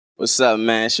What's up,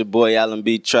 man? It's your boy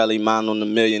LMB Trelly, mine on the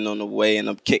million on the way, and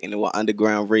I'm kicking it with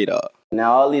Underground Radar.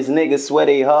 Now all these niggas swear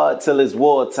they hard till it's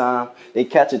wartime. They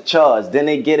catch a charge, then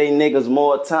they get they niggas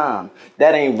more time.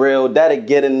 That ain't real, that'll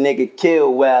get a nigga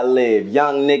killed where I live.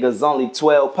 Young niggas only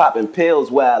 12 popping pills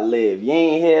where I live. You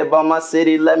ain't hear about my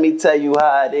city, let me tell you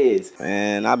how it is.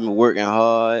 Man, I've been working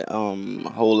hard, a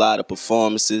whole lot of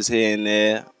performances here and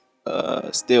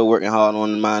there. Still working hard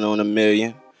on mine on the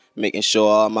million. Making sure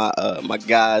all my my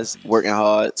guys working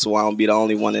hard so I don't be the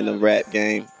only one in the rap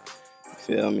game. You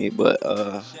feel me? But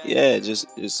yeah, just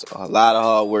a lot of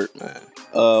hard work, man.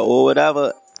 Or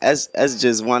whatever. That's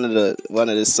just one of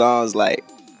the songs like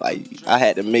I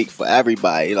had to make for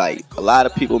everybody. Like a lot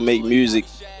of people make music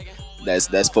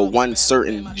that's for one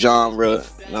certain genre.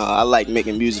 I like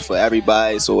making music for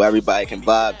everybody so everybody can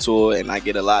vibe to it, and I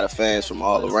get a lot of fans from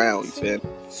all around. You feel me?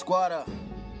 Squad up.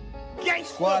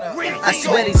 I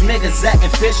swear these niggas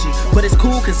acting fishy, but it's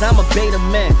cool cause I'm a beta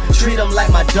man. Treat him like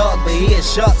my dog, but he is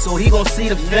sharp, so he gon' see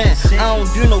the fan. I don't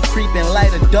do no creeping, light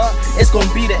a dark, it's gon'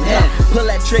 be the end. Pull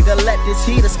that trigger, let this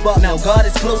heater spark. Now God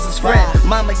is closest friend.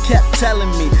 Mama kept telling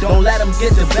me, don't let them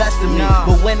get the best of me.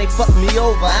 But when they fuck me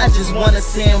over, I just wanna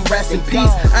see him rest in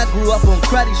peace. I grew up on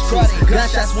cruddy streets.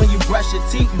 Gunshots when you brush your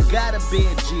teeth, you gotta be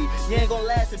a G. You ain't gon'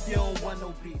 last if you don't want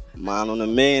no beef. Mine on the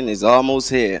million is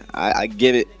almost here. I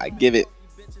give it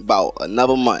about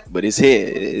another month, but it's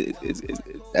here.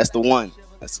 That's the one.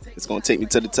 It's gonna take me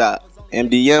to the top.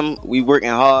 MDM, we working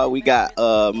hard. We got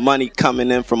money coming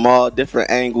in from all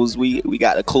different angles. We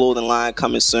got a clothing line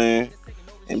coming soon.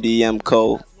 MDM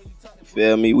Co. You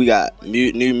feel me? We got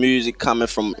new music coming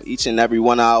from each and every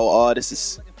one of our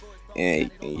artists,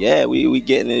 and yeah, we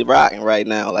getting it rocking right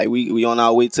now. Like we on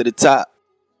our way to the top.